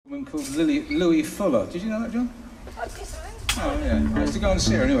woman called Lewie Fuller. Did you know that, John? Oh yeah, I used to go and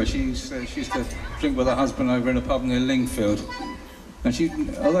see her anyway. She used to drink with her husband over in a pub near Lingfield. And she,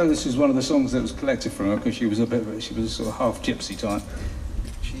 although this is one of the songs that was collected from her, because she was a sort of half gypsy type.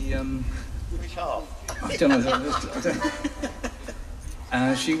 She Which half? I don't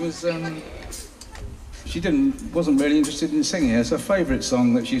know. She was wasn't really interested in singing. Her favourite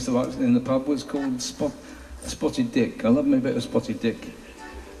song that she used to like in the pub was called Spotted Dick. I love me a bit of Spotted Dick.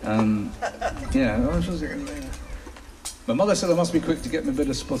 Yeah, my mother said I must be quick to get me a bit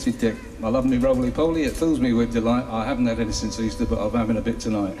of Spotted Dick. I love me roly-poly, it fills me with delight. I haven't had any since Easter, but I'm having a bit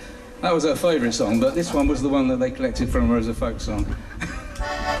tonight. That was her favourite song, but this one was the one that they collected from her as a folk song.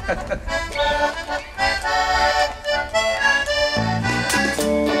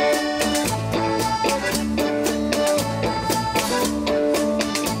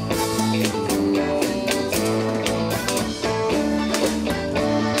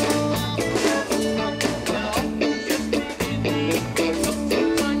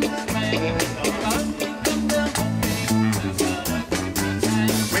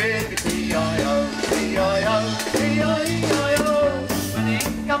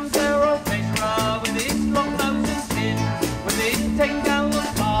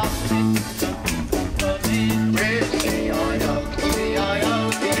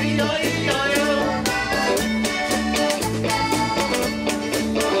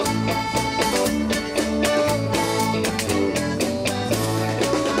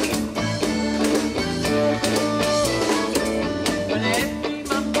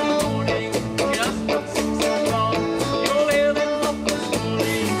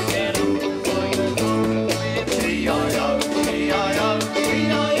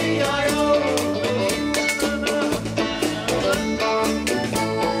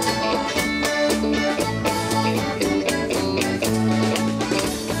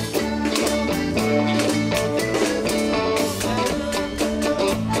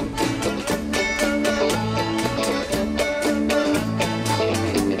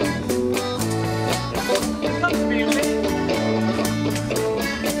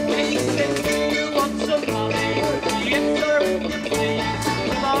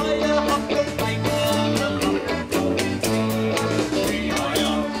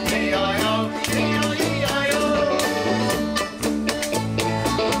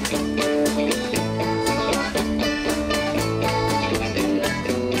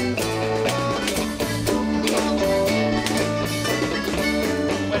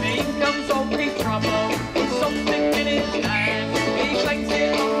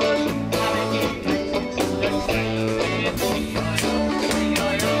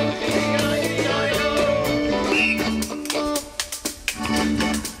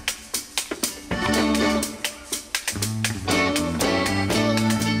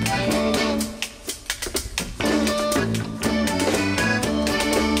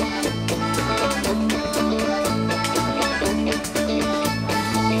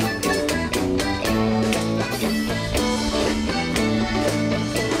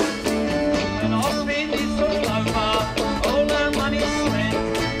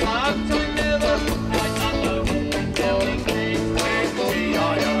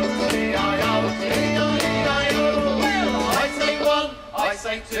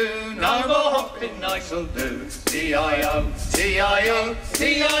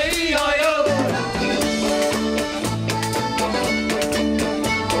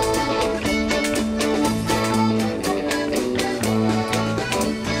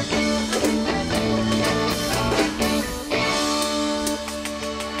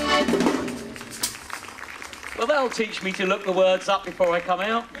 Well, that'll teach me to look the words up before I come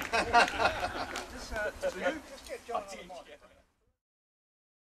out.